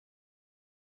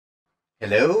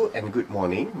Hello and good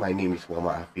morning. My name is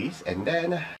Muhammad Hafiz, and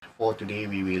then for today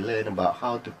we will learn about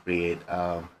how to create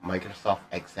a Microsoft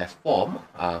Access form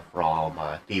from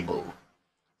a table.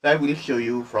 So I will show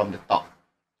you from the top.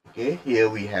 Okay,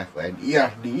 here we have an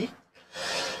ERD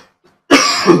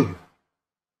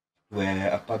where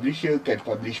a publisher can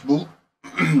publish book,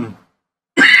 and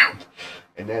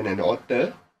then an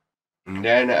author, and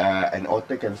then an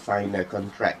author can sign a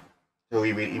contract. So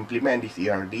we will implement this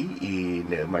ERD in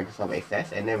Microsoft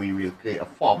Access, and then we will create a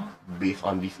form based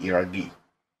on this ERD.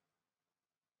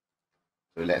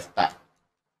 So let's start.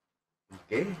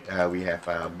 Okay, we have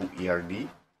a book ERD.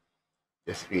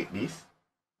 Just create this.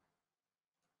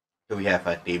 So we have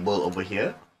a table over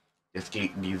here. Just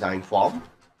click design form.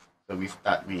 So we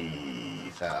start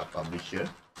with publisher.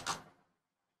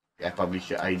 We have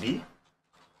publisher ID.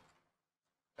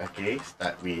 Okay,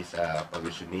 start with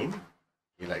publisher name.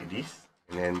 Okay, like this.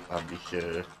 And then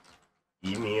publisher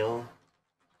email.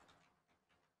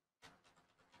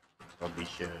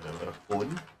 Publisher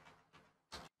phone.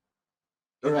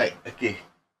 Alright, okay.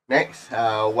 Next,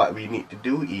 what we need to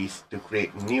do is to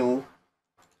create new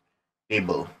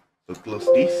table. So close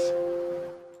this.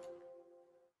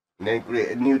 And then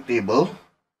create a new table.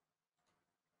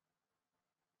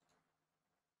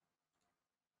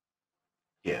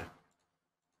 Here.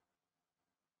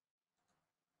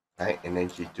 Right, and then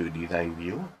choose to design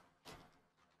view.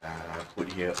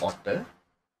 Put here author.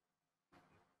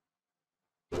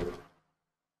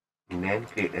 And then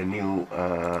create a new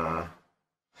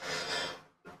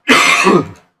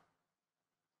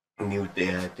new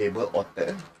table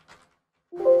author.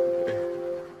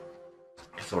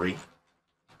 Sorry.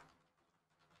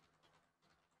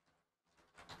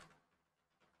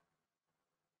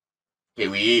 Okay,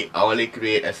 we only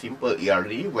create a simple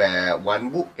ERD where one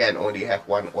book can only have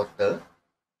one author.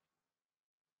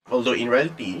 Although in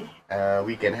reality,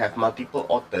 we can have multiple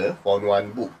author for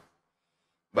one book,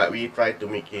 but we try to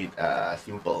make it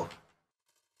simple.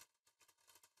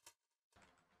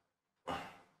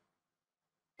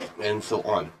 And so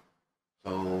on.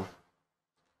 So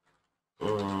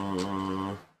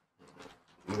URL,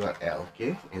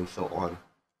 okay, and so on.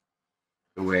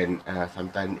 So when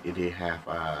sometimes they have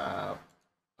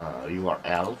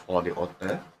URL for the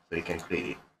author, so you can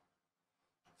create it.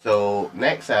 So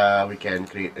next, we can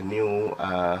create a new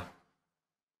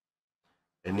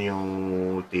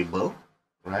table,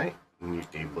 right? A new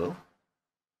table.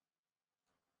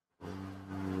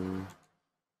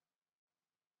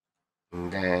 And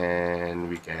then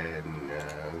we can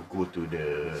go to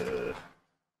the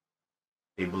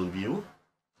table view,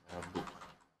 book.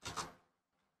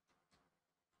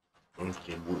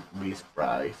 Okay, book base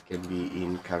price can be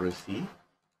in currency.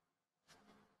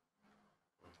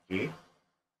 Okay.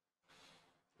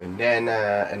 And then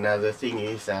another thing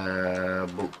is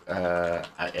book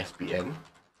ISBN.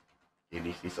 Okay,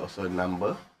 this is also a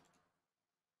number.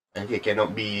 Okay,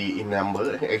 cannot be in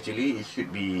number. Actually, it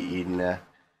should be in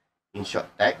short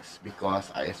text because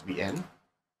ISBN.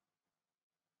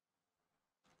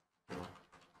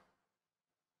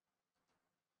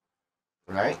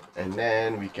 Right, and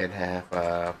then we can have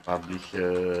a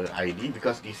publisher ID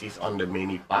because this is on the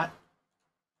menu part.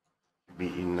 Be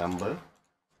in number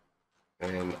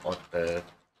and author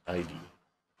ID.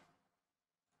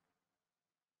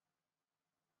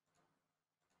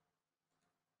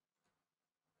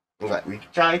 Right, we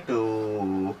try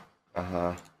to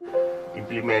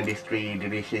implement these three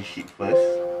relationship first,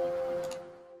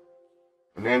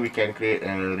 and then we can create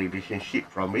a relationship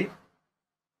from it.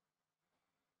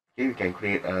 Okay, we can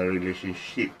create a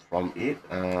relationship from it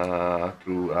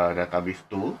through a database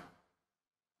tool.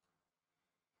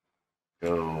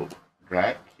 So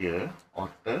drag here,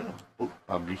 author, book,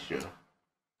 publisher.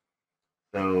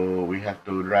 So we have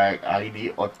to drag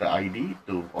ID, author ID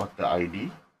to author ID.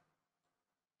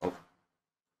 Oh.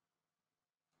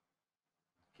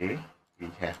 Okay,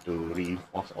 we have to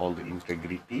reinforce all the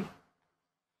integrity.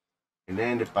 And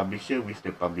then the publisher with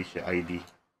the publisher ID.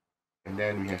 And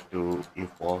then we have to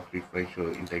enforce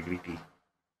referential integrity.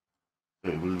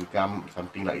 So it will become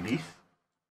something like this.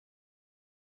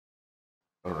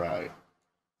 Alright.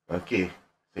 Okay,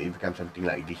 so it becomes something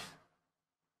like this.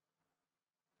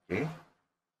 Okay.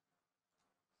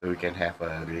 So we can have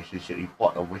a relationship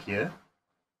report over here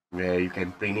where you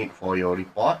can print it for your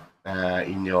report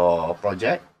in your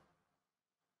project.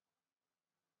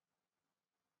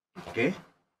 Okay.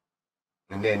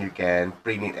 And then you can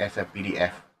print it as a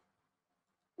PDF.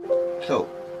 So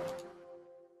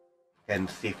you can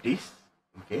save this.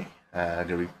 Okay.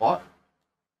 The report.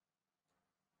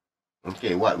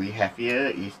 Okay, what we have here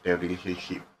is the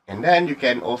relationship. And then you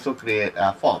can also create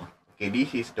a form. Okay,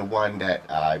 this is the one that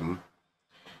I'm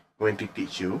going to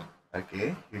teach you.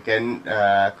 Okay, you can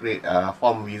create a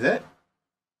form wizard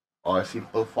or a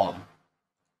simple form.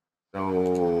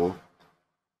 So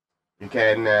you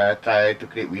can try to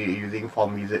create using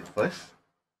form wizard first.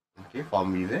 Okay,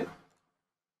 form wizard.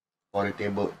 For the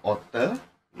table author,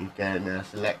 you can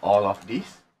select all of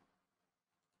these.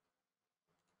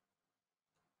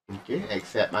 Okay,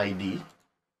 except ID.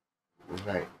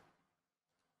 Right.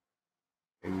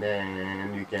 And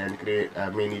then you can create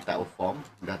many type of form,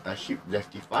 data sheet,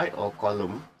 justified or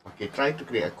column. Okay, try to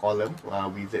create a column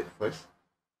wizard first.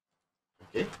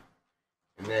 Okay,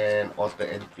 and then author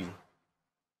entry.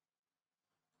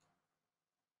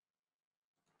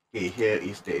 Okay, here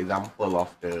is the example of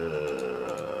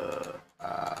the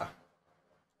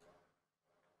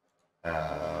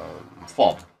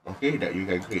form. Okay, that you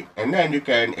can create, and then you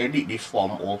can edit this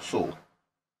form also.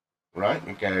 Right,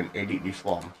 you can edit this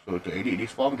form. So to edit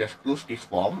this form, just close this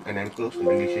form and then close the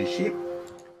relationship.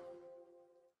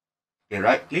 Okay,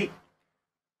 right click.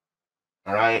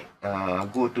 Alright,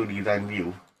 go to design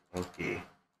view. Okay,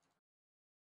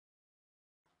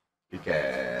 you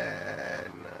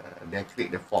can then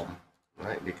create the form.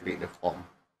 Right, they create the form.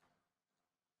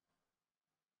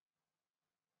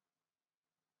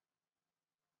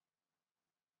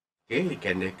 Okay, you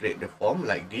can then create the form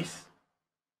like this.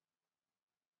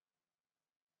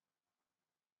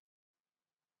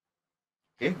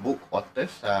 Okay, book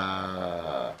authors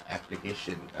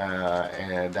application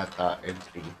and data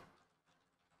entry.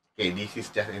 Okay, this is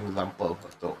just an example.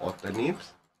 So author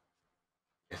names,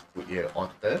 just put here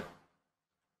author.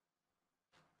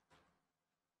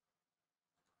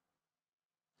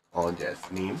 Or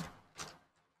just name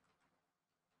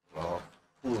or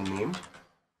full name.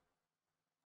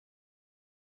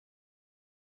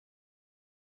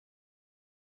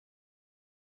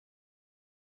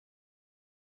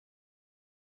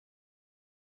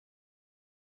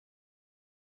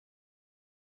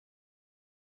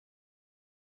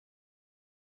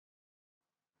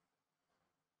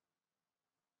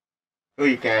 So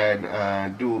you can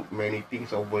do many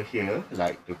things over here,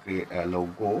 like to create a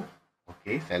logo.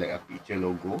 Okay, select a picture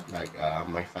logo, like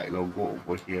my site logo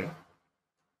over here.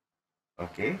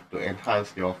 Okay, to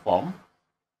enhance your form.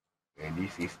 And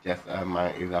this is just my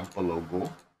example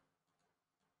logo.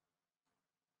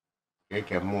 Okay,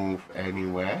 can move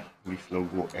anywhere, this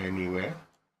logo anywhere.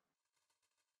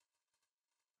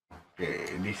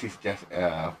 Okay, this is just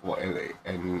for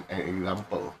an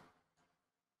example.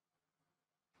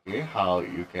 Okay, how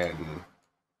you can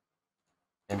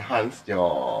enhance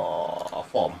your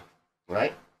form,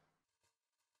 right?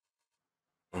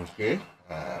 Okay,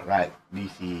 right, this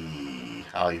is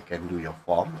how you can do your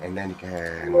form, and then you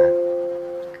can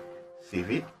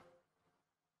save it,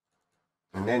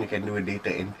 and then you can do a data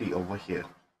entry over here,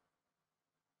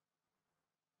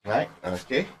 right?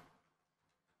 Okay,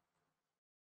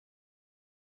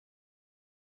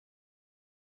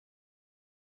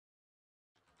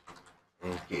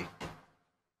 okay,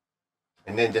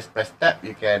 and then just press tab,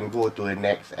 you can go to the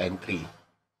next entry.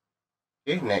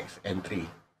 Okay, next entry.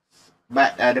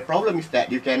 But the problem is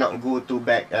that you cannot go to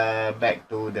back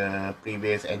to the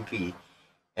previous entry,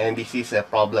 and this is a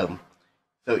problem.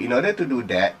 So in order to do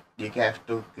that, you have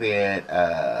to create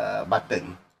a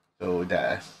button. So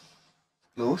just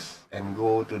close and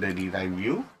go to the design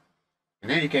view, and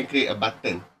then you can create a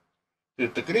button. So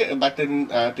to create a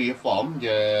button to your form,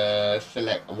 just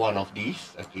select one of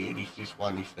these. Okay, this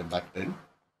one is the button,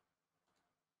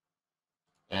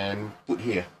 and put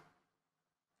here.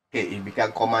 Okay, it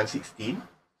become command 16.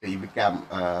 So it become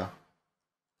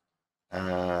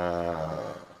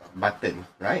button,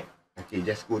 right? Okay,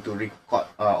 just go to record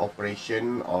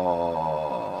operation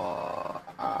or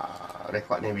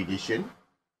record navigation.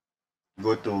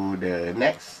 Go to the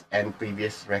next and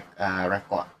previous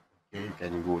record. Okay, you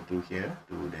can go to here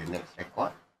to the next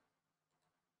record.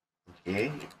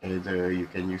 Okay, either you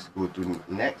can use go to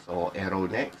next or arrow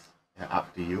next,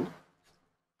 up to you.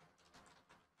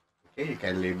 Okay, you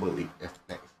can label it as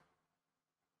next.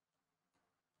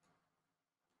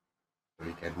 So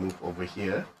you can move over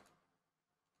here.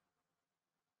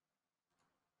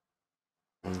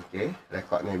 Okay,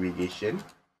 record navigation.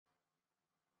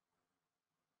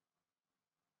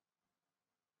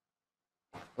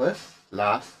 First,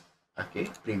 last, okay,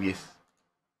 previous.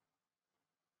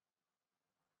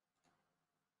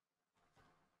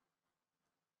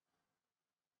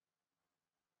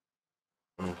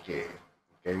 Okay,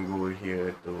 you can go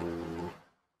here to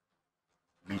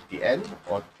BTN,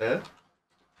 author,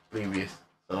 previous.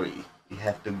 Sorry, you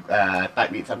have to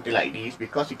type it something like this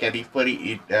because you can refer it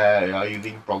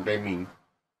using programming.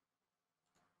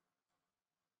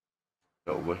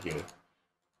 So over here.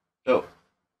 So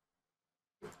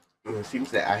it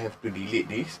seems that I have to delete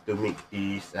this to make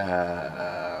this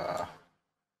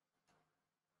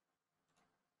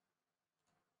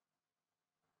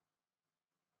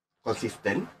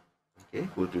consistent. Okay,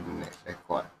 go to the next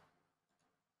record.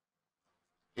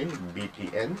 Okay,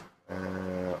 btn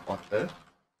author,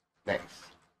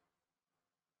 next.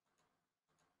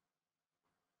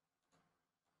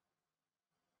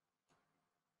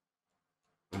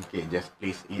 Okay, just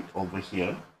place it over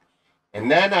here. And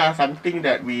then something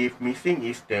that we're missing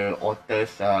is the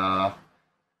author's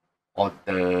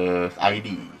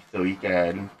ID. So you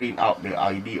can print out the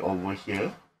ID over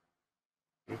here.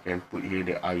 You can put here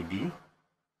the ID.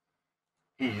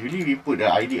 Usually we put the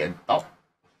ID at the top.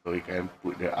 So you can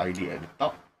put the ID at the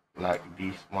top like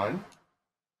this one.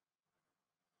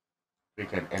 We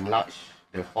can enlarge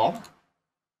the form.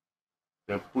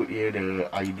 So put here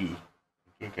the ID.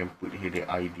 Okay, you can put here the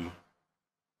ID.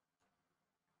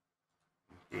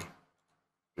 Okay.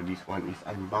 So this one is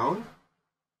unbound.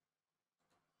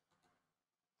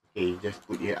 Okay, just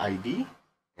put your ID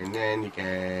and then you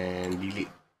can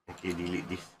delete. Okay, delete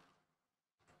this.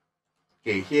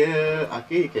 Okay, here,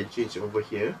 okay, you can change over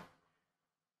here.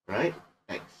 Right?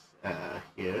 X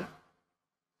here.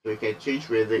 So you can change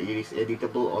whether it is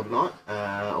editable or not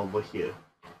over here.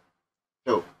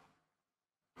 So,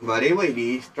 whatever it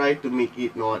is, try to make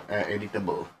it not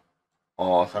editable.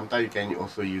 Or sometimes you can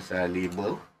also use a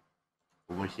label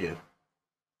over here.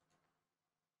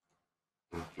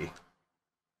 Okay.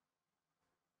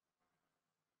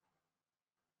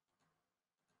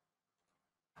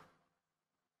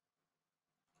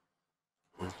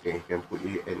 Okay, you can put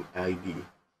it an ID.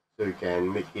 So you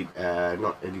can make it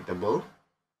not editable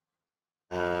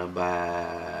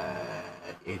by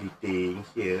editing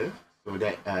here so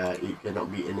that it cannot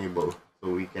be enabled.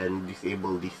 So we can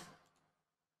disable this.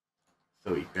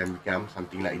 So it can become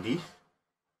something like this.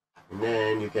 And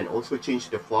then you can also change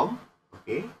the form.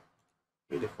 Okay,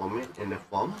 the format and the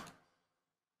form.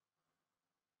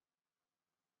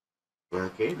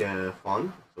 Okay, the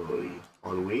font. So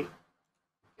font weight.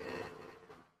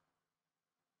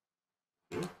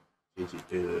 Okay, change it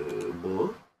to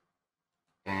bold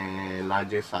and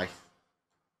larger size.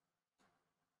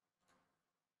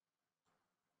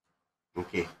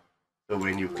 Okay, so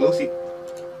when you close it,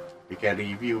 you can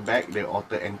review back the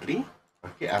author entry.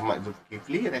 Okay, Ahmad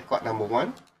Zulkifli, record number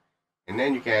 1. And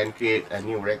then you can create a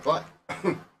new record.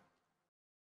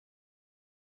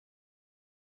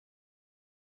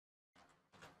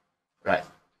 Right.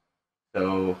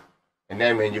 So, and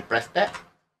then when you press that,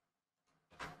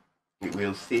 it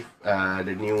will save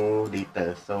the new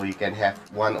data. So you can have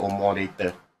one or more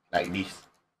data like this.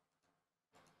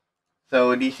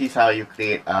 So this is how you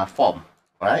create a form,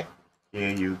 right? Here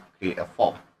you create a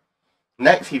form.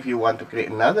 Next, if you want to create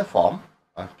another form,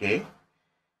 okay,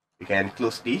 you can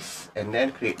close this and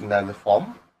then create another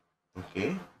form.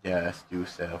 Okay, just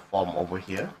use a form over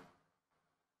here.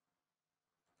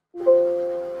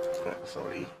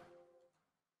 Sorry.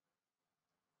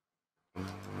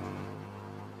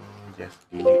 Just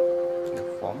delete the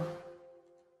form.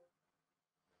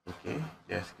 Okay,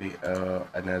 just create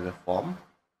another form.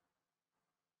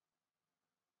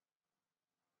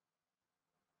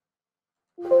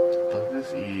 So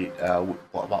this is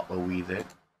what about a wizard?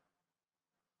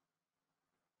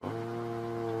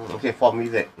 Okay, form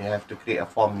wizard. You have to create a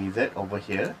form wizard over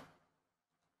here.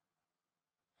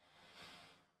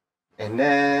 And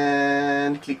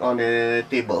then click on the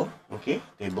table. Okay,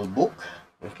 table book.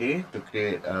 Okay, to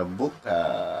create a book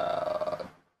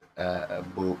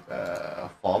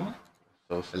form.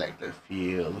 So select the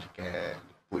field. You can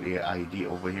put your ID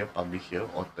over here. Publisher,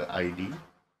 author ID.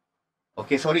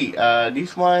 Okay, sorry.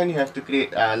 This one you have to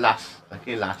create last.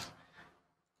 Okay, last.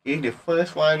 Okay, the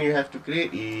first one you have to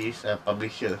create is a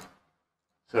publisher.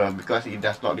 So because it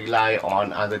does not rely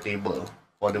on other table.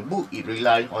 For the book, it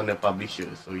relies on the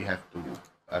publisher. So you have to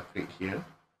create here.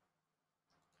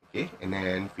 Okay, and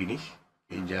then finish.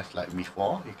 Okay, just like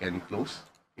before, you can close.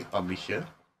 Okay, publisher.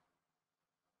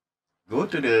 Go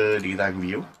to the design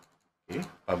view. Okay,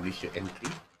 publisher entry.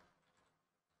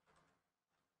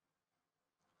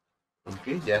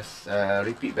 Okay, just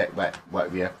repeat back what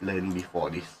we have learned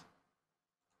before this.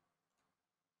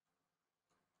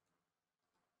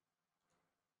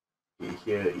 Okay,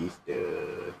 here is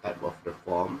the type of the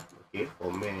form. Okay,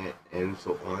 format and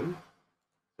so on.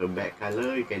 So back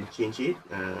color, you can change it.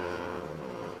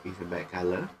 It's a back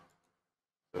color.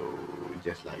 So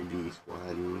just like this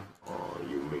one, or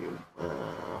you may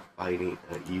find it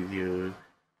easier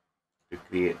to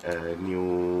create a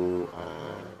new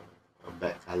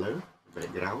back color,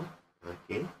 background.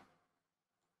 Okay.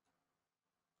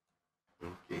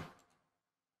 Okay.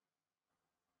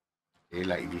 Okay,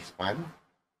 like this one.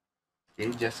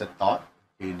 Okay, just a thought.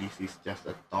 Okay, this is just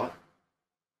a thought.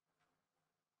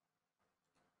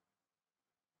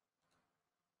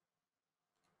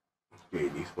 Okay,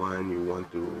 this one you want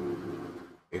to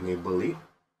enable it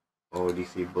or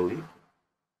disable it.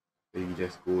 So you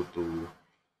just go to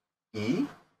E.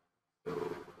 So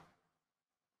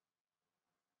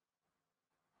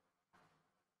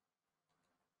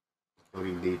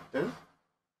storing data.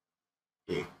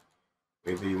 Okay,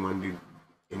 whether you want to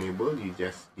enable, you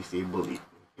just disable it.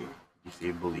 Okay,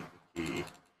 disable it. Okay,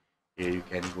 here you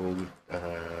can go with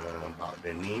about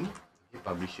the name, okay,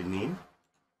 publisher name,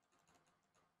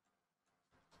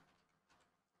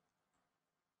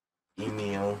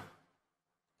 email,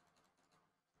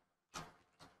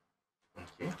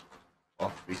 okay,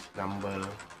 office number,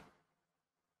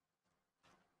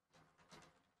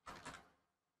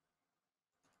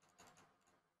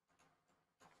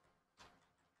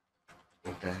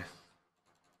 okay,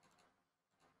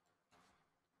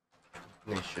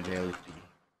 nationality,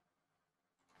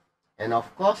 and of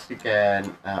course you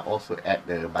can also add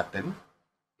the button.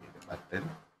 Okay, the button.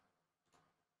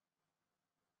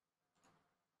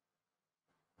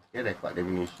 Okay, record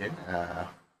definition.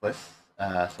 First,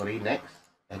 next,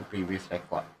 and previous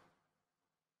record.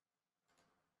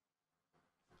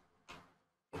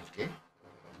 Okay,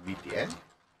 BTN,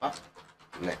 up,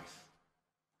 next.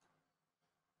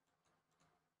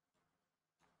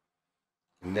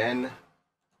 And then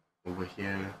over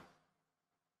here,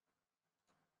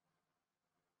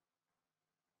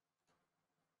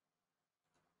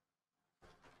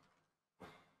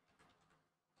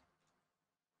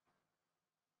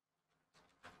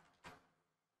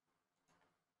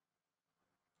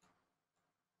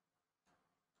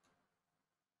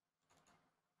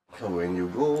 so when you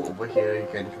go over here, you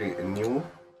can create a new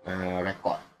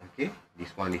record. Okay, this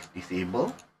one is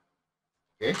disabled.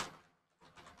 Okay.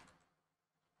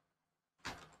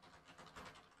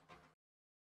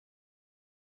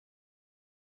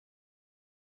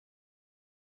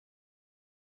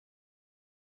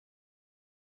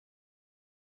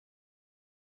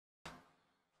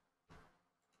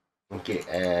 Okay,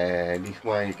 and this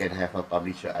one you can have a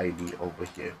publisher ID over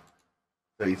here.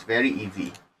 So it's very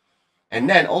easy. And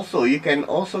then also you can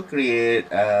also create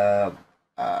a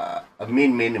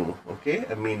main menu. Okay,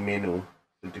 a main menu.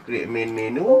 So to create a main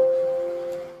menu,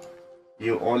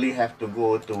 you only have to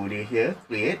go to the here,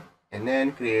 create, and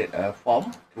then create a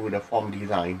form through the form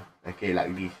design. Okay,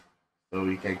 like this. So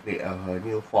you can create a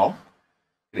new form,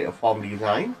 create a form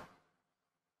design.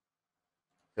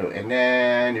 So and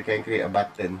then you can create a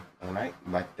button. Alright,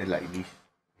 button like this.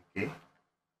 Okay.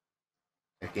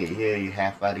 Okay, here you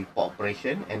have a report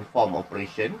operation and form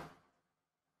operation.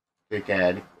 So you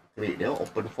can create the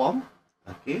open form.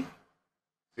 Okay.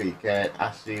 So you can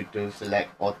ask you to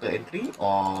select author entry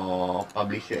or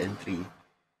publisher entry.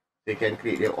 So you can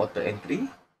create the author entry,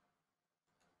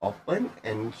 open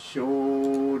and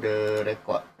show the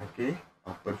record. Okay.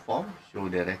 Open form, show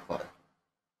the record.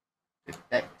 The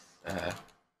text.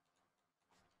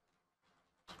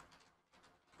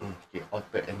 Okay,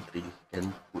 author entry. You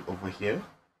can put over here.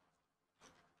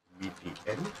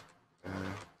 BTN.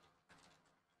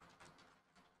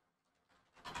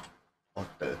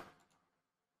 Author.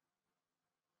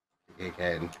 You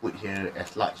can put here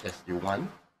as large as you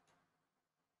want.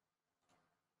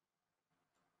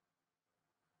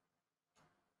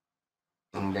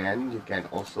 And then you can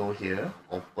also here,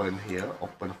 open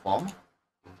form.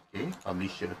 Okay,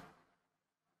 publisher.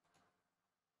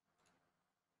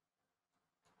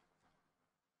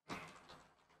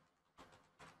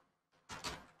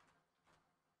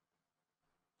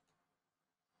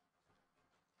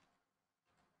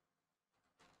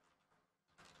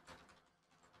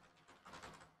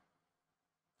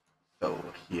 So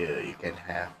here you can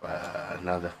have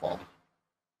another form.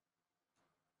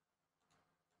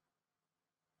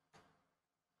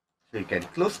 So you can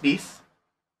close this.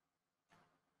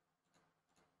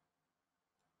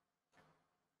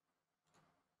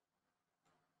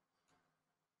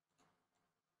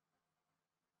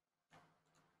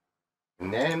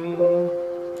 And then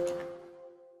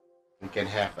you can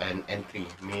have an entry,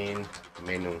 main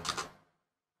menu.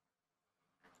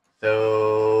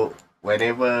 So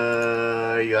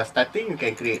whenever you are starting, you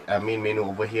can create a main menu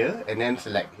over here and then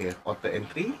select here, author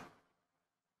entry.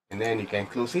 And then you can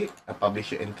close it, a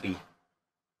publisher entry.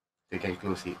 So you can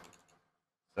close it.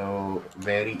 So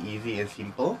very easy and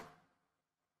simple.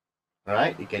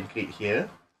 Alright, you can click here.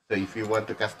 So if you want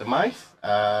to customize,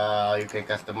 you can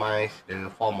customize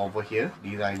the form over here,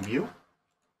 design view.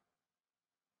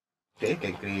 Okay, you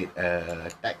can create a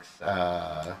text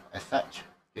as such,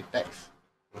 the text.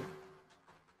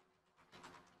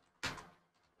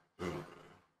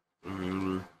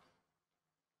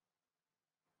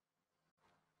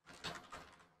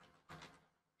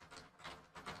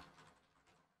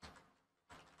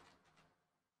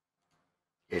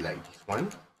 Okay, like this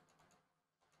one.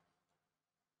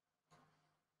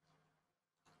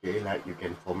 Okay, like you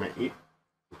can format it.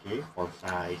 Okay, font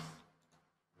size.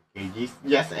 Okay, this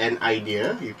just an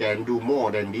idea. You can do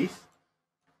more than this.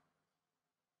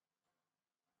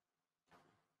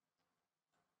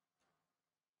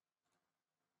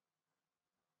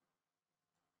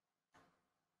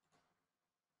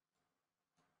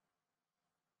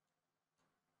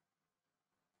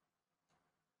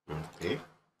 Okay.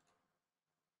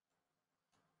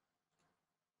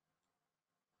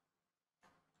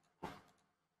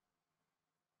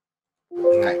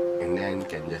 Right, and then you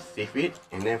can just save it.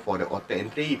 And then for the auto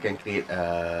entry, you can create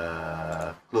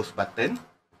a close button.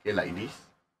 Okay, like this.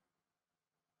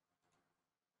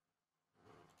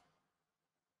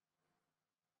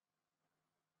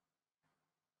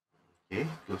 Okay,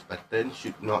 close button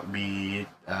should not be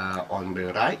on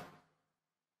the right.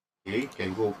 Okay, you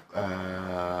can go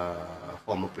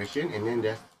form operation and then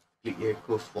just click here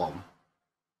close form.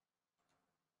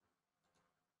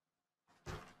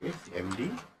 Okay,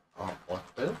 CMD or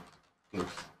auto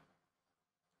close.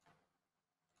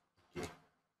 Okay.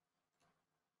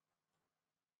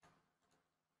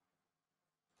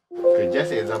 Okay,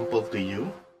 just example to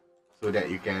you so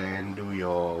that you can do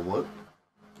your work.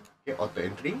 Okay, auto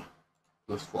entry,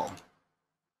 close form.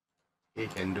 Okay,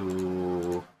 you can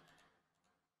do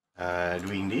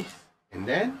doing this, and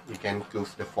then you can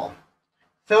close the form.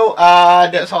 So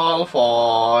that's all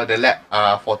for the lab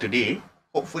for today.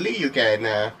 Hopefully you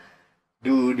can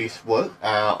do this work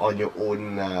on your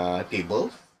own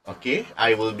tables. Okay,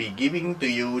 I will be giving to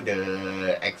you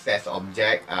the access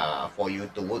object for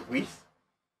you to work with.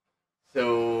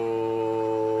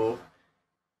 So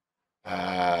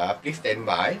please stand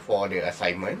by for the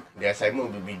assignment. The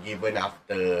assignment will be given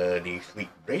after this week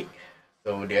break.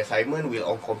 So the assignment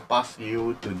will encompass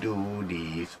you to do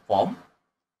this form.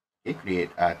 Okay,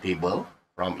 create a table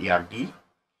from ERD,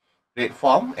 create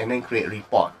form, and then create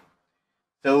report.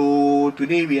 So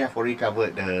today we have already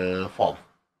covered the form.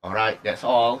 Alright, that's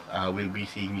all. We'll be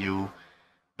seeing you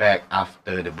back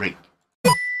after the break.